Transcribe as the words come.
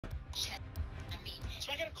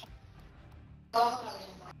So I gotta call.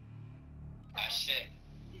 Ah, shit.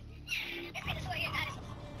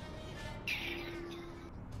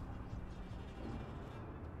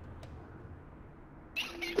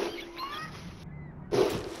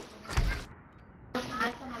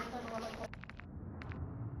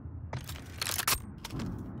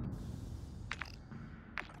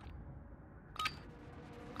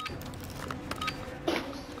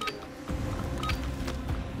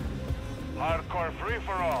 Hardcore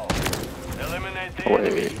free-for-all. Eliminate the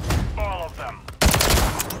enemy. All of them.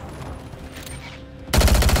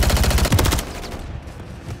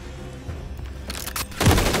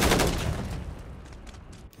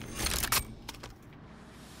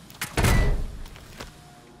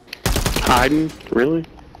 Hiding? Really?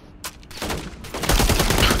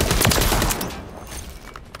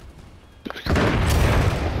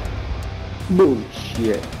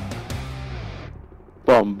 Bullshit.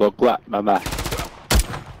 Bomba clap, mama.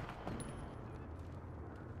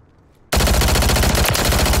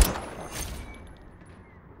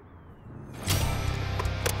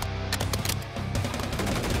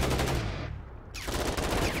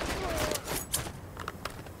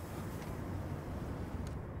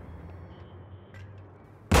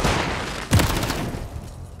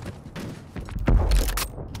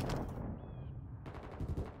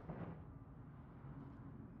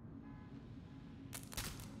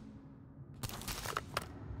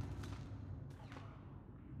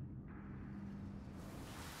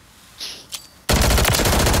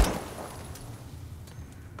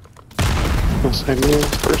 Looks like me.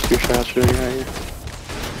 First two shots really got you.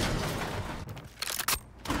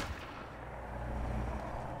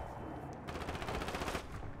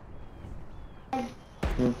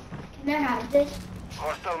 Can I have this?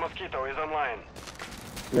 Hostile Mosquito is online.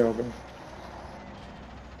 Yeah, okay.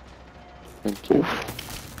 Thank you.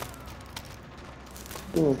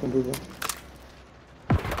 You're welcome, people.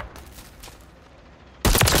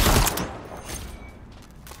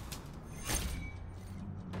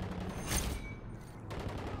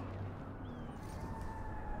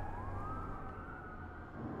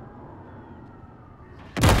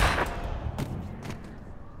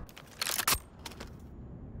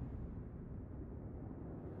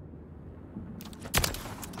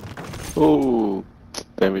 Oh,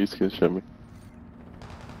 damn it, he's gonna show me.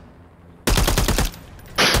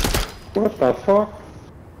 What the fuck?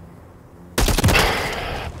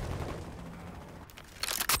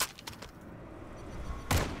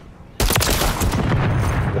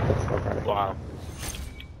 Get the fuck out of here. Wow.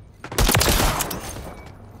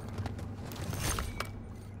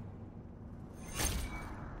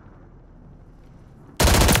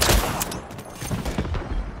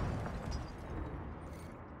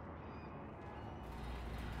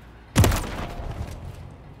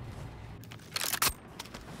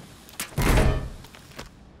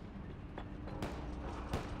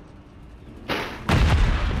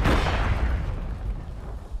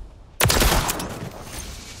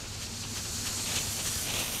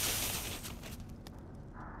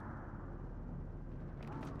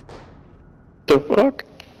 The fuck?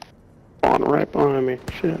 On right behind me.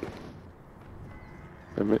 Shit.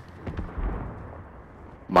 Damn it.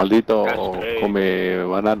 Maldito come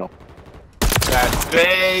banano. That's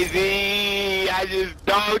crazy! I just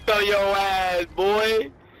dunked on your ass,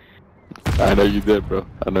 boy! I know you did, bro.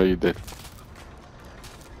 I know you did.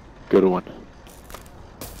 Good one.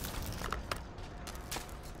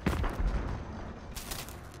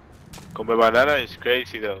 Come banana is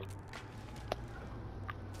crazy though.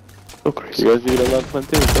 So crazy. You guys eat a lot of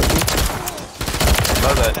plantains, don't you?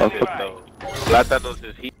 Love that shit though. Plátanos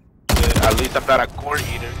is heat. At least I'm not a corn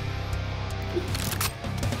eater.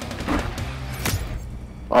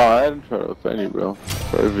 Oh, I didn't try to offend you, bro.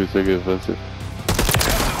 Sorry if it's like offensive.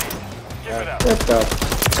 Give it up. What the?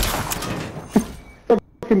 I'm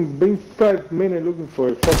fucking been 5 minutes looking for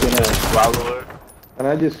a fucking ass. Swallower. And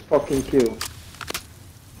I just fucking kill.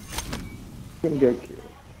 Couldn't get killed.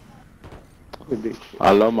 With this shit.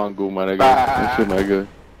 I love mango, man. I guess that shit not good.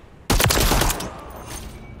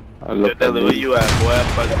 I love that. Where you at, boy? I'm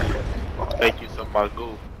about to make you some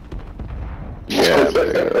magoo. Yeah,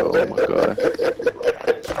 man. Oh my god.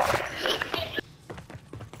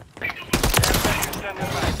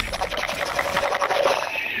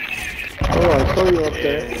 Oh, I saw you up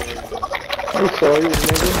there. I saw you,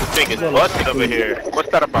 nigga. This thing is busted over here. What's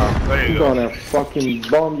that about? There you I'm go. gonna fucking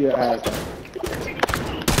bomb your ass.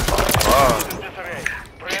 Oh.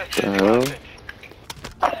 The hell?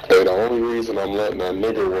 Hey, the only reason I'm letting that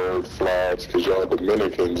nigga word fly is because y'all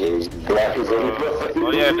Dominicans is black as anybody.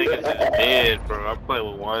 Oh yeah, niggas is dead, bro. I'm playing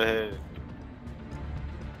with one hand.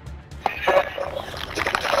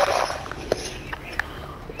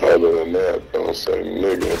 than that. Don't say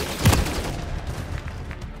nigga.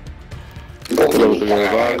 Close to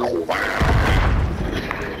your body.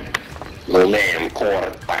 No man,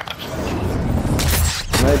 quarterback.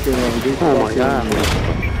 Oh my god.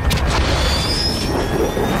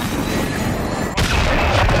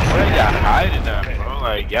 Where y'all hiding at, bro?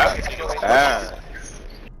 Like, y'all niggas ass.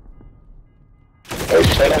 Hey,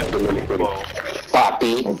 shut up, Dominican.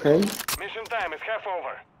 Papi. Okay. Mission time is half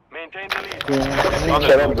over. Maintain the lead.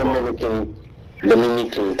 Shut up, Dominican.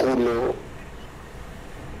 Dominican culo.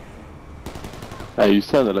 Hey, you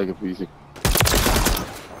sounded like a piece of...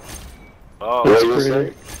 Oh, What you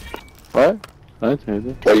say? What? I didn't say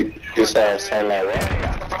that. Wait, you sound like what?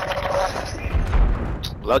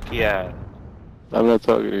 lucky ass. I'm not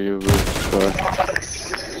talking to you, but sorry.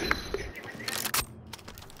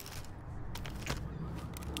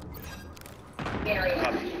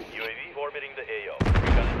 UAV orbiting the AO.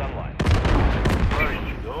 Guns online. Where are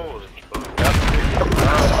you going?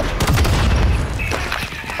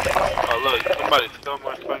 Oh look, somebody stole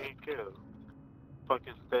my fucking kill.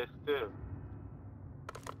 Fucking stay still.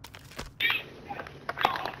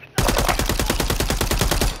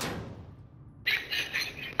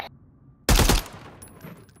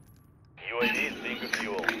 UAV is being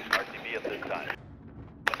refueled. RTB at this time.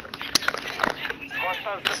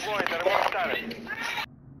 Hostiles deployed. They're more status.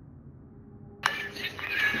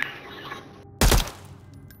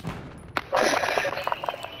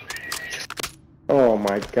 Oh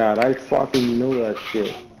my god, I fucking knew that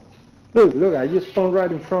shit. Look, I just spawned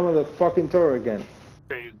right in front of the fucking tower again.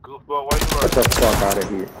 Hey, you goofball, why you Get the fuck out of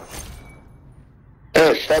here.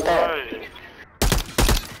 Hey, shut up. running?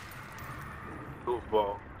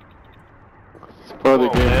 Goofball. It's part of the Come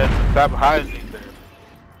on, game. man. Stop hiding then.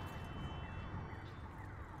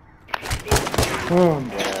 Oh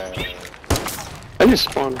my I just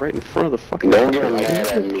spawned right in front of the fucking... Don't get mad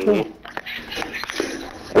at me. What's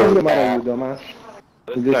the matter with you, dumbass?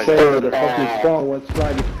 You just say that the fucking spawn was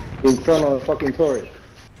right in front of the fucking turret.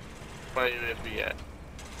 Where you be at?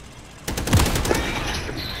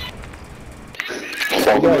 You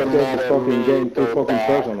guys take the fucking game too fucking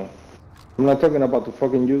personal. I'm not talking about the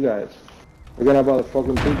fucking you guys. I'm talking about the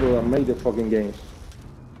fucking people that made the fucking games.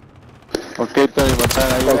 Okay, Tony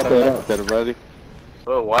Montana, you Fuck gotta that laugh at it, buddy.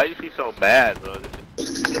 Bro, why you feel so bad, bro?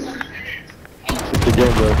 It's the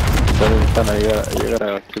game, bro. Tony Montana, you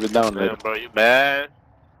gotta keep it down, Man, man. bro, you mad?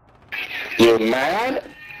 You mad?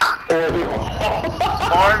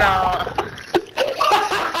 Or not?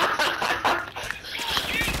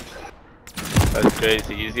 That's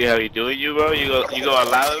crazy. You see how he doing you, bro? You gonna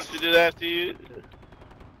allow him to do that to you?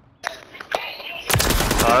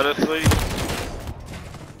 Honestly,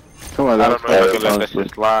 Come on, I don't know if I can let that honestly.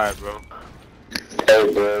 shit slide, bro.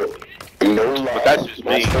 Hey, bro. No lie. But that's just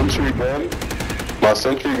my me. sentry gun That's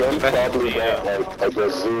probably me, got like a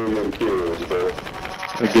gazillion kills, bro. A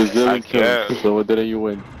gazillion I guess. kills, so what didn't you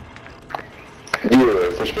win? Yeah,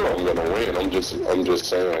 for sure I'm gonna win. I'm just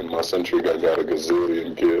saying my sentry gun got a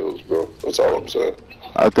gazillion kills, bro. That's all I'm saying.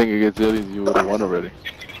 I think a gazillion you would've won already. A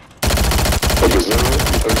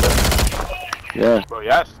gazillion? Okay. Yeah, Bro,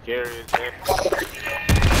 y'all scary as hell.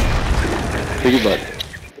 think about it.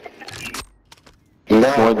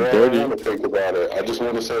 Nah, More bro, than I 30. don't want to think about it. I just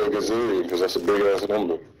want to say a gazillion because that's a big ass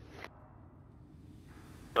number.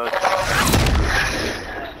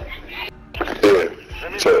 Yeah.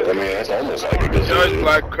 So, I mean, that's almost like a Judge gazillion.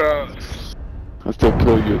 Black Cross. I still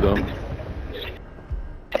kill you though.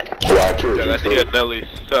 Well, I killed Yeah, you, that bro. nigga Nelly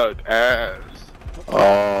suck ass.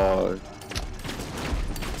 Oh,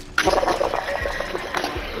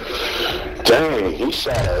 Dang, he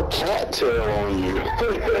shot a cattail on you.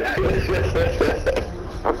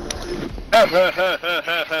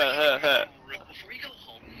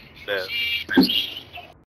 Damn.